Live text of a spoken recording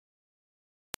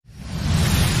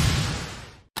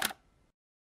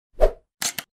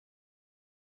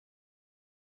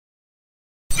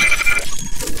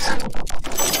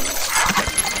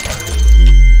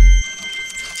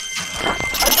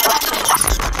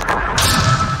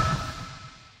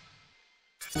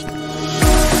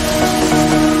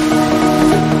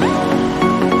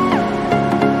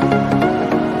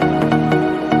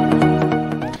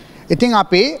ඉතින්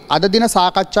අපි අද දින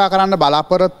සාකච්ඡා කරන්න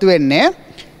බලාපොරොත්තු වෙන්නේ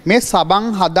මේ සබන්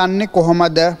හදන්නේ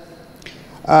කොහොමද?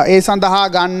 ඒ සඳහා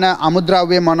ගන්න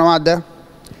අමුද්‍රව්‍ය මොනවද?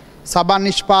 සබන්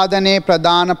නිෂ්පාදනයේ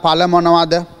ප්‍රධාන ඵල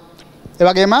මොනවද? ඒ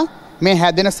වගේම මේ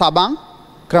හැදෙන සබන්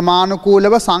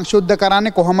ක්‍රමානුකූලව සංශුද්ධ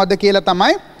කරන්නේ කොහොමද කියලා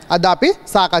තමයි අද අපි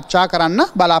සාකච්ඡා කරන්න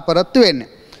බලාපොරොත්තු වෙන්නේ.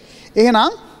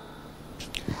 එහෙනම්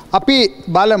අපි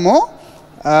බලමු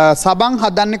සබන්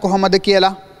හදන්නේ කොහොමද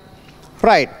කියලා.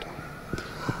 right.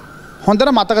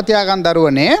 හොඳට මතක තියාගන්න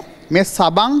දරුවනේ මේ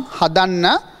සබන් හදන්න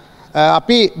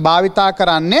අපි භාවිතා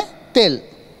කරන්නේ තෙල්.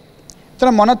 එතන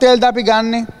මොන තෙල්ද අපි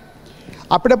ගන්නෙ?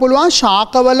 අපිට පුළුවන්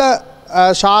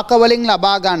ශාකවලින්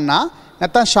ලබා ගන්නා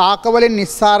නැත්නම් ශාකවලින්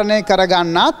නිස්සාරණය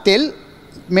කරගන්නා තෙල්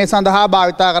මේ සඳහා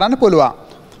භාවිතා කරන්න පුළුවන්.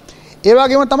 ඒ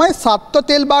වගේම තමයි සත්ව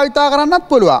තෙල් භාවිතා කරන්නත්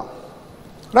පුළුවන්.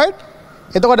 right?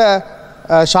 එතකොට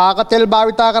ශාක තෙල්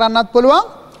භාවිතා කරන්නත් පුළුවන්,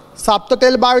 සත්ව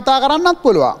තෙල් භාවිතා කරන්නත්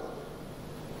පුළුවන්.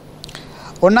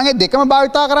 ඔන්නගේ දෙකම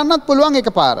භාවිතා කරන්නත් පුළුවන්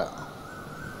එකපාර.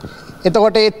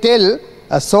 එතකොට මේ තෙල්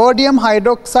සෝඩියම්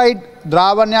හයිඩ්‍රොක්සයිඩ්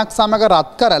ද්‍රාවණයක් සමග රත්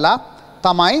කරලා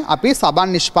තමයි අපි සබන්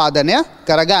නිෂ්පාදනය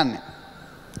කරගන්නේ.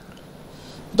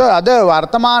 අද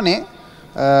වර්තමානයේ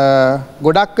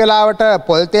ගොඩක් වෙලාවට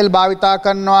පොල් තෙල් භාවිතා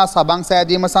කරනවා සබන්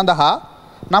සෑදීම සඳහා.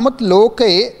 නමුත්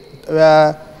ලෝකයේ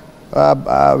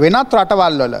වෙනත්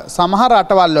රටවල් වල සමහර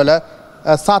රටවල් වල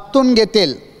සත්තුන්ගේ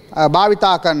තෙල්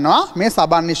භාවිතා කරනවා මේ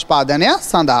සබන් නිෂ්පාදනය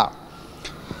සඳහා.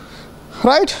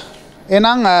 right?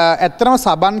 එහෙනම් ඇත්තටම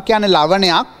සබන් කියන්නේ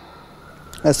ලවණයක්.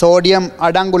 සෝඩියම්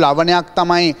අඩංගු ලවණයක්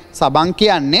තමයි සබන්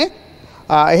කියන්නේ.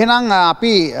 එහෙනම්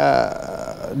අපි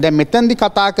දැන් මෙතෙන්දි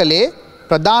කතා කළේ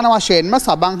ප්‍රධාන වශයෙන්ම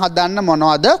සබන් හදන්න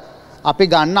මොනවද අපි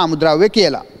ගන්න අමුද්‍රව්‍ය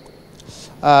කියලා.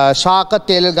 ශාක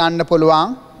තෙල් ගන්න පුළුවන්.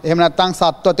 එහෙම නැත්නම්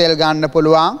සත්ව තෙල් ගන්න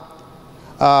පුළුවන්.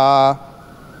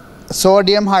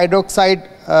 සෝඩියම් හයිඩ්‍රොක්සයිඩ්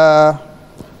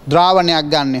ද්‍රාවණයක්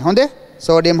ගන්න. හොඳේ?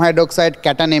 සෝඩියම් හයිඩ්‍රොක්සයිඩ්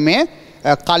කැට නෙමේ.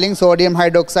 කලින් සෝඩියම්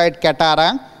හයිඩ්‍රොක්සයිඩ් කැට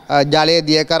අරන් ජලයේ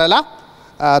දිය කරලා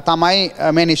තමයි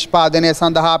මේ නිෂ්පාදනය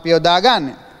සඳහා අපි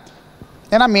යොදාගන්නේ.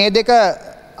 එහෙනම් මේ දෙක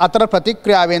අතර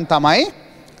ප්‍රතික්‍රියාවෙන් තමයි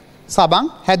සබන්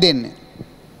හැදෙන්නේ.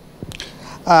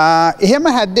 එහෙම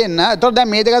හැදෙන්න එතකොට දැන්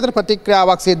මේ දෙක අතර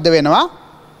ප්‍රතික්‍රියාවක් සිද්ධ වෙනවා.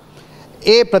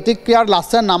 ඒ ප්‍රතික්‍රියාවට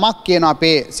ලස්සන නමක් කියන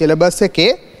අපේ සිලබස්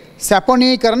එකේ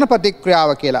සැපොනීකරණ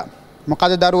ප්‍රතික්‍රියාව කියලා.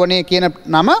 මොකද දරුවනේ කියන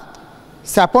නම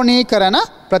සැපොනීකරණ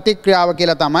ප්‍රතික්‍රියාව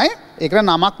කියලා තමයි ඒකට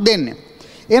නමක් දෙන්නේ.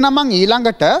 එහෙනම් මම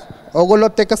ඊළඟට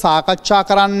ඕගොල්ලොත් එක්ක සාකච්ඡා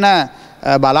කරන්න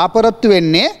බලාපොරොත්තු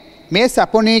වෙන්නේ මේ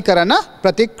සැපොනීකරණ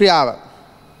ප්‍රතික්‍රියාව.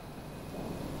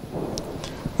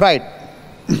 right.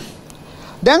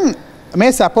 දැන්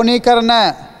මේ සැපොනීකරණ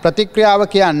ප්‍රතික්‍රියාව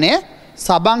කියන්නේ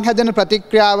සබන් හැදෙන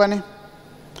ප්‍රතික්‍රියාවනේ.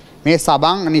 මේ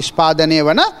සබන් නිෂ්පාදනය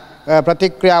වන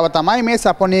ප්‍රතික්‍රියාව තමයි මේ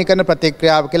සැපොනීකරණ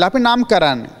ප්‍රතික්‍රියාව කියලා අපි නම්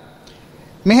කරන්නේ.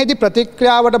 මෙහිදී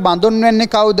ප්‍රතික්‍රියාවට බඳුන්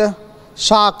වෙන්නේ කවුද?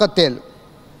 ශාක තෙල්.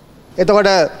 එතකොට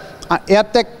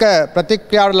එයත් එක්ක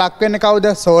ප්‍රතික්‍රියාවට ලක් වෙන්නේ කවුද?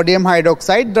 Sodium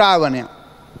hydroxide ද්‍රාවණය.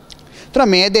 එතන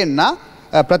මේ දෙන්න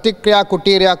ප්‍රතික්‍රියා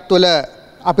කුටීරයක් තුළ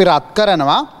අපි රත්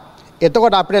කරනවා.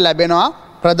 එතකොට අපිට ලැබෙනවා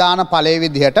ප්‍රධාන ඵලයේ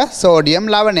විදිහට සෝඩියම්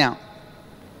ලවණයක්.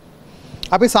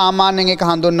 අපි සාමාන්‍යයෙන් ඒක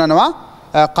හඳුන්වනවා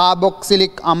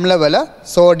කාබොක්සිලික් අම්ලවල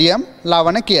සෝඩියම්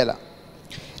ලවණ කියලා.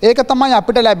 ඒක තමයි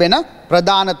අපිට ලැබෙන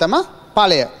ප්‍රධානතම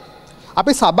ඵලය.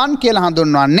 අපි සබන් කියලා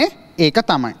හඳුන්වන්නේ ඒක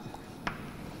තමයි.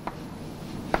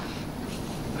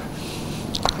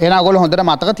 එහෙනම් ඔයගොල්ලෝ හොඳට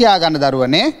මතක තියාගන්න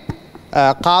දරුවනේ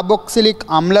කාබොක්සිලික්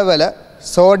අම්ලවල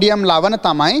සෝඩියම් ලවණ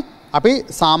තමයි අපි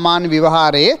සාමාන්‍ය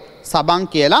ව්‍යවහාරයේ සබන්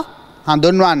කියලා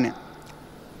හඳුන්වන්නේ.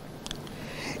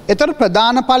 ඒතර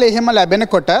ප්‍රධාන ඵලය එහෙම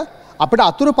ලැබෙනකොට අපිට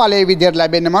අතුරු ඵලයේ විදියට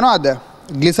ලැබෙන්නේ මොනවද?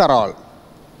 ග්ලිසරෝල්.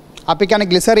 අපි කියන්නේ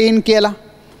ග්ලිසරීන් කියලා.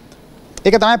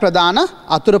 ඒක තමයි ප්‍රධාන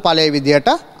අතුරු ඵලයේ විදියට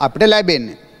අපිට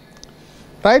ලැබෙන්නේ.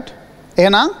 right?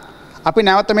 එහෙනම් අපි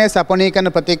නැවත මේ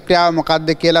සැපොනීකරණ ප්‍රතික්‍රියාව මොකක්ද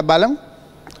කියලා බලමු.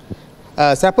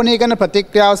 සැපොනීකරණ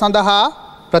ප්‍රතික්‍රියාව සඳහා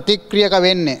ප්‍රතික්‍රියක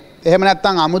වෙන්නේ එහෙම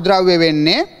නැත්නම් අමුද්‍රව්‍ය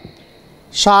වෙන්නේ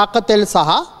ශාක තෙල්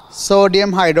සහ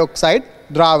සෝඩියම් හයිඩ්‍රොක්සයිඩ්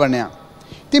ද්‍රාවණය.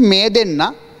 ඉතින් මේ දෙන්න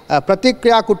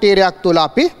ප්‍රතික්‍රියා කුටීරයක් තුල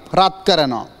අපි රත්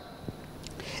කරනවා.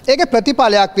 ඒකේ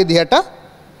ප්‍රතිඵලයක් විදිහට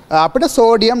අපිට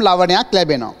සෝඩියම් ලවණයක්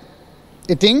ලැබෙනවා.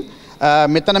 ඉතින්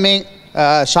මෙතන මේ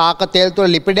ශාක තෙල්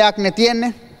තුල ලිපිඩයක් නේ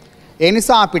තියෙන්නේ. ඒ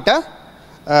නිසා අපිට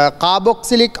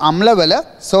කාබොක්සිලික් අම්ලවල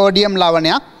සෝඩියම්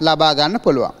ලවණයක් ලබා ගන්න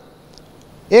පුළුවන්.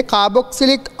 ඒ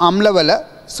කාබොක්සිලික් අම්ලවල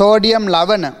සෝඩියම්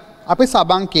ලවණ අපි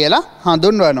සබන් කියලා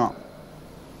හඳුන්වනවා.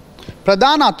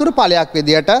 ප්‍රධාන අතුරු ඵලයක්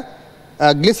විදියට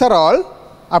ග්ලිසරෝල්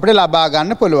අපිට ලබා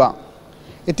ගන්න පුළුවන්.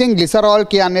 ඉතින් ග්ලිසරෝල්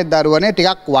කියන්නේ දරුවනේ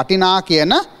ටිකක් වටිනා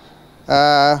කියන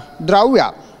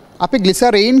ද්‍රව්‍යයක්. අපි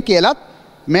ග්ලිසරීන් කියලත්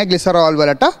මේ ග්ලිසරෝල්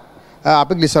වලට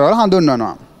අපි ග්ලිසරෝල්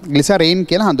හඳුන්වනවා. ග්ලිසරීන්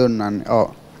කියලා හඳුන්වන්නේ. ඔව්.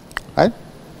 right.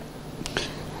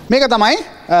 මේක තමයි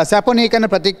සැපොනීකරණ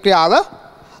ප්‍රතික්‍රියාව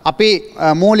අපි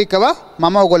මූලිකව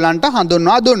මම ඔයගොල්ලන්ට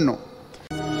හඳුන්වා දුන්නු.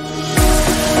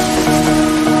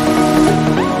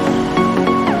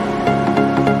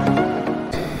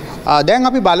 දැන්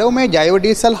අපි බලමු මේ ජෛව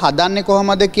ඩීසල් හදන්නේ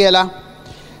කොහොමද කියලා.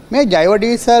 මේ ජෛව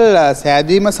ඩීසල්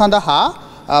සෑදීම සඳහා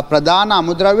ප්‍රධාන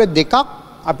අමුද්‍රව්‍ය දෙකක්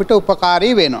අපිට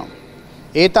උපකාරී වෙනවා.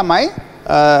 ඒ තමයි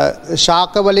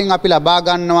ශාක වලින් අපි ලබා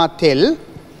ගන්නවා තෙල්.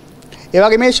 ඒ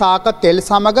වගේ මේ ශාක තෙල්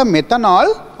සමග මෙතනෝල්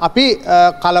අපි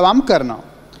කලවම් කරනවා.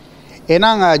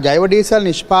 එහෙනම් ජෛව ඩීසල්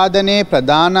නිෂ්පාදනයේ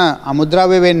ප්‍රධාන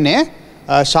අමුද්‍රව්‍ය වෙන්නේ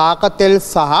ශාක තෙල්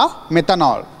සහ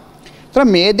මෙතනෝල්. ඒතර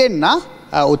මේ දෙන්න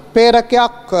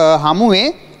උත්ප්‍රේරකයක් හමුවේ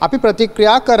අපි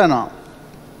ප්‍රතික්‍රියා කරනවා.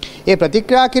 ඒ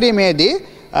ප්‍රතික්‍රියා කිරීමේදී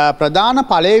ප්‍රධාන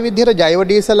ඵලයේ විදිහට ජෛව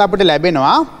ඩීසල් අපිට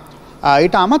ලැබෙනවා.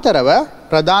 ඊට අමතරව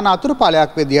ප්‍රධාන අතුරු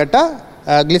ඵලයක් විදිහට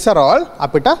ග්ලිසරෝල්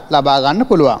අපිට ලබා ගන්න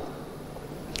පුළුවන්.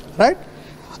 right.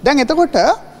 දැන් එතකොට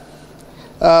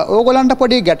ඕගොල්ලන්ට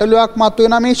පොඩි ගැටලුවක්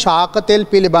මතුවෙනවා මේ ශාක තෙල්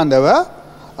පිළිබඳව.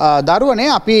 දරුවනේ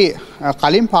අපි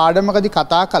කලින් පාඩමකදී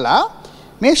කතා කළා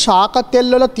මේ ශාක තෙල්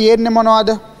වල තියෙන්නේ මොනවද?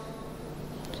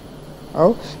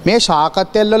 ඔව් මේ ශාක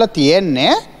තෙල් වල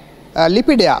තියෙන්නේ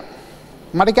ලිපිඩයක්.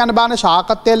 මට කියන්න බෑනේ ශාක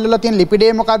තෙල් වල තියෙන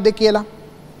ලිපිඩේ මොකක්ද කියලා.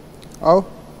 ඔව්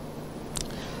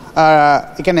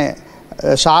ඒ කියන්නේ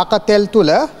ශාක තෙල් තුල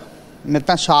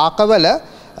නැත්නම් ශාකවල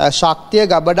ශක්තිය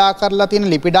ගබඩා කරලා තියෙන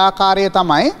ලිපිඩාකාරය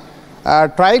තමයි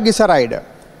ට්‍රයිග්ලිසරයිඩ්.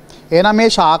 එහෙනම් මේ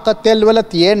ශාක තෙල් වල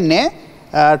තියෙන්නේ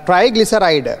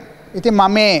ට්‍රයිග්ලිසරයිඩ්. ඉතින්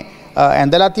මම මේ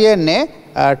ඇඳලා තියෙන්නේ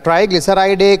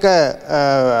ට්‍රයිග්ලිසරයිඩ් එක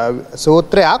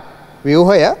සූත්‍රයක්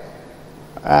ව්‍යුහය.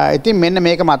 ඉතින් මෙන්න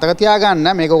මේක මතක තියාගන්න.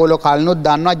 මේක ඔයගොල්ලෝ කලිනුත්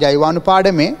දන්නවා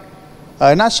ජෛවාණුපාඩමේ.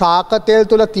 එහෙනම් ශාක තෙල්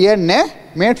තුල තියෙන්නේ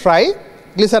මේ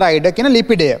ට්‍රයිග්ලිසරයිඩ් කියන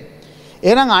ලිපිඩය.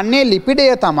 එහෙනම් අන්නේ ලිපිඩය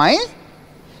තමයි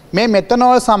මේ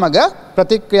මෙතනෝල් සමග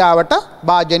ප්‍රතික්‍රියාවට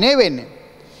භාජනය වෙන්නේ.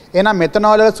 එහෙනම්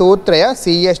මෙතනෝල් වල සූත්‍රය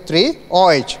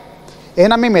CH3OH.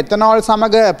 එහෙනම් මේ මෙතනෝල්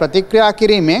සමග ප්‍රතික්‍රියා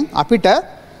කිරීමෙන් අපිට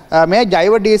මේ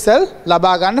ජෛව ඩීසල්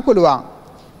ලබා ගන්න පුළුවන්.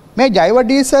 මේ ජෛව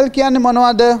ඩීසල් කියන්නේ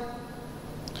මොනවද?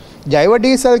 ජෛව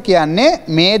ඩීසල් කියන්නේ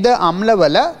මේද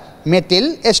අම්ලවල මෙතිල්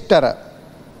එස්ටර.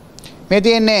 මේ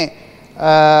තියෙන්නේ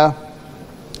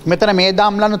මෙතන මේද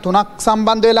අම්ලන තුනක්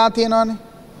සම්බන්ධ වෙලා තියෙනවානේ.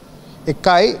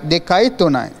 1 2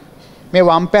 3යි. මේ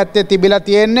වම් පැත්තේ තිබිලා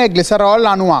තියෙන්නේ ග්ලිසරෝල්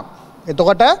අණුවක්.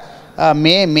 එතකොට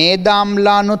මේ මේද අම්ල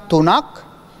අණු තුනක්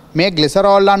මේ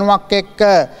ග්ලිසරෝල් අණුවක් එක්ක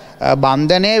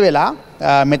බන්ධනය වෙලා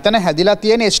මෙතන හැදිලා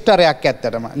තියෙන එස්ටරයක්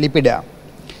ඇත්තටම ලිපිඩයක්.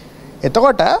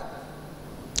 එතකොට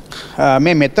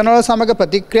මේ මෙතනෝල් සමග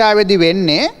ප්‍රතික්‍රියාවේදී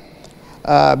වෙන්නේ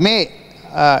මේ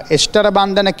එස්ටර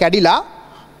බන්ධන කැඩිලා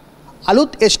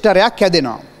අලුත් එස්ටරයක්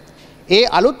හැදෙනවා. ඒ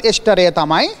අලුත් එස්ටරය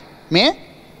තමයි මේ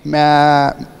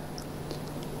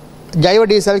ජෛව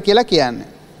ඩීසල් කියලා කියන්නේ.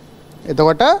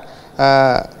 එතකොට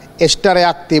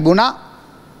එස්ටරයක් තිබුණා.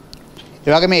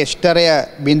 ඒ වගේ මේ එස්ටරය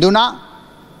බිඳුණා.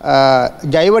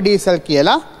 ජෛව ඩීසල්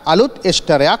කියලා අලුත්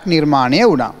එස්ටරයක් නිර්මාණය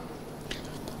වුණා.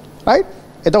 right.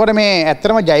 එතකොට මේ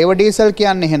ඇත්තටම ජෛව ඩීසල්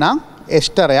කියන්නේ එහෙනම්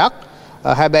එස්ටරයක්.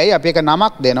 හැබැයි අපි එක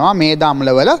නමක් දෙනවා මේද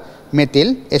අම්ලවල මෙතිල්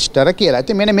එස්ටර කියලා.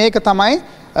 ඉතින් මෙන්න මේක තමයි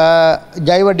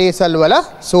ජෛව ඩීසල් වල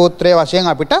සූත්‍රය වශයෙන්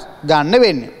අපිට ගන්න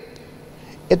වෙන්නේ.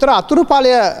 ඒතර අතුරු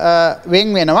ඵලය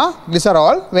වෙන් වෙනවා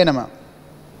ග්ලිසරෝල් වෙනම.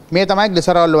 මේ තමයි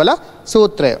ග්ලිසරෝල් වල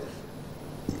සූත්‍රය.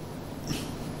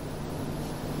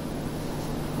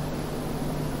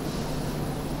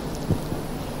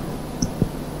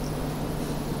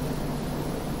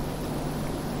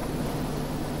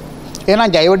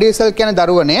 එහෙනම් ජෛව ඩීසල් කියන්නේ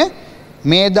දරුවනේ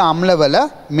මේද අම්ලවල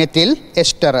මෙතිල්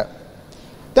එස්ටර.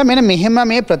 දැන් මෙන්න මෙහෙම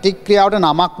මේ ප්‍රතික්‍රියාවට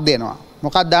නමක් දෙනවා.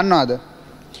 මොකක්ද දන්නවද?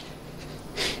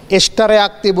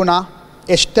 එස්ටරයක් තිබුණා.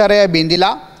 එස්ටරය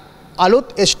බිඳිලා අලුත්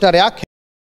එස්ටරයක්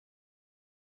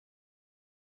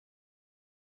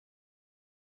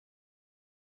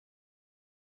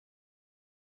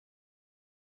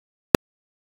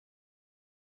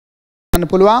ගන්න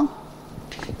පුළුවන්.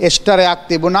 එස්ටරයක්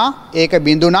තිබුණා. ඒක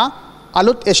බිඳුණා.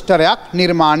 අලුත් එස්ටරයක්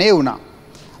නිර්මාණය වුණා.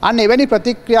 අන්න එවැනි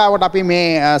ප්‍රතික්‍රියාවට අපි මේ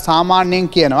සාමාන්‍යයෙන්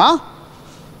කියනවා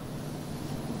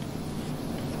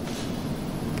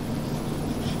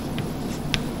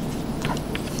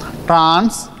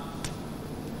ට්‍රාන්ස්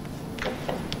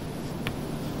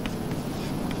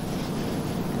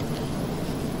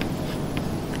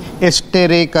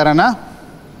එස්ටරීකරණ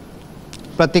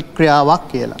ප්‍රතික්‍රියාවක්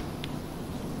කියලා.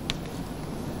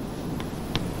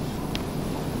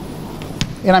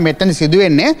 එහෙනම් මෙතන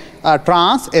සිදුවෙන්නේ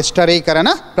ට්‍රාන්ස් එස්ටරීකරණ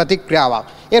ප්‍රතික්‍රියාවක්.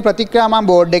 ඒ ප්‍රතික්‍රියාව මම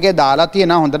බෝඩ් එකේ දාලා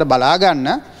තියෙනවා හොඳට බලා ගන්න.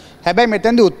 හැබැයි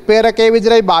මෙතෙන්දී උත්ප්‍රේරකයේ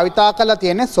විදිහටයි භාවිතා කරලා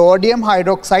තියෙන්නේ සෝඩියම්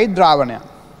හයිඩ්‍රොක්සයිඩ් ද්‍රාවණය.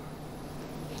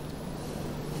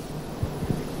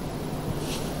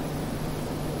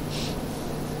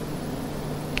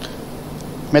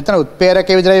 මෙතන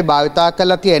උත්ප්‍රේරකයේ විදිහටයි භාවිතා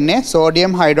කරලා තියෙන්නේ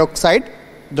සෝඩියම් හයිඩ්‍රොක්සයිඩ්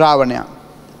ද්‍රාවණය.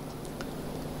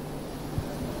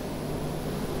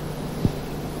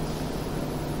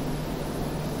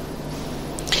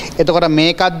 එතකොට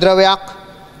මේකත් ද්‍රවයක්,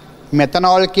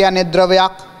 මෙතනෝල් කියන්නේ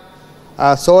ද්‍රවයක්,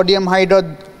 සෝඩියම්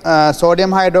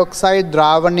හයිඩ්‍රොක්සයිඩ්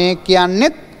ද්‍රාවණය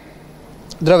කියන්නේ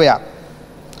ද්‍රවයක්.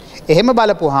 එහෙම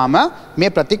බලපුවාම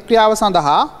මේ ප්‍රතික්‍රියාව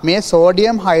සඳහා මේ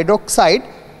සෝඩියම් හයිඩ්‍රොක්සයිඩ්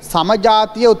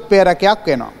සමජාතීය උත්ප්‍රේරකයක්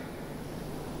වෙනවා.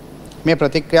 මේ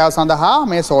ප්‍රතික්‍රියාව සඳහා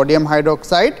මේ සෝඩියම්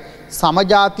හයිඩ්‍රොක්සයිඩ්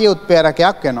සමජාතීය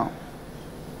උත්ප්‍රේරකයක් වෙනවා.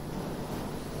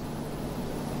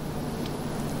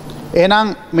 එහෙනම්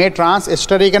මේ ට්‍රාන්ස්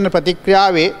එස්ටරීකරණ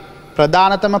ප්‍රතික්‍රියාවේ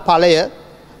ප්‍රධානතම ඵලය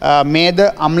මේද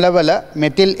අම්ලවල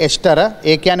මෙතිල් එස්ටර,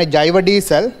 ඒ කියන්නේ ජෛව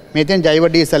ඩීසල්. මේ තියෙන ජෛව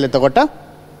ඩීසල්. එතකොට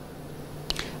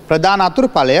ප්‍රධාන අතුරු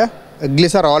ඵලය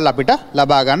ග්ලිසරෝල් අපිට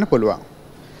ලබා ගන්න පුළුවන්.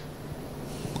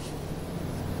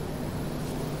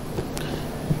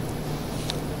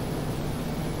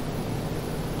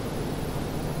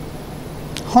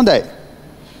 හොඳයි.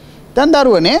 දැන්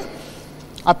දරුවනේ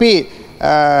අපි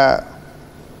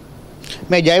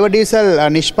මේ ජෛව ඩීසල්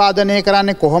නිෂ්පාදනය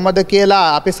කරන්නේ කොහොමද කියලා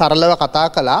අපි සරලව කතා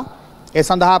කළා. ඒ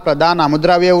සඳහා ප්‍රධාන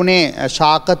අමුද්‍රව්‍ය වුණේ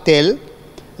ශාක තෙල්.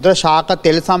 ඒතර ශාක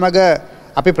තෙල් සමග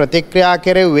අපි ප්‍රතික්‍රියා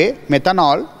කෙරෙව්වේ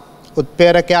මෙතනෝල්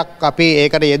උත්ප්‍රේරකයක් අපි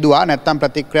ඒකට යෙදුවා. නැත්තම්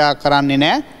ප්‍රතික්‍රියා කරන්නේ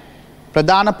නැහැ.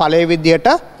 ප්‍රධාන ඵලයේ විදිහට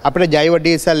අපිට ජෛව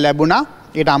ඩීසල් ලැබුණා.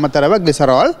 ඊට අමතරව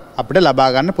ග්ලිසරෝල් අපිට ලබා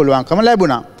ගන්න පුළුවන්කම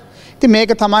ලැබුණා. ඉතින්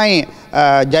මේක තමයි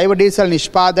ජෛව ඩීසල්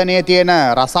නිෂ්පාදනයේ තියෙන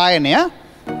රසායනය.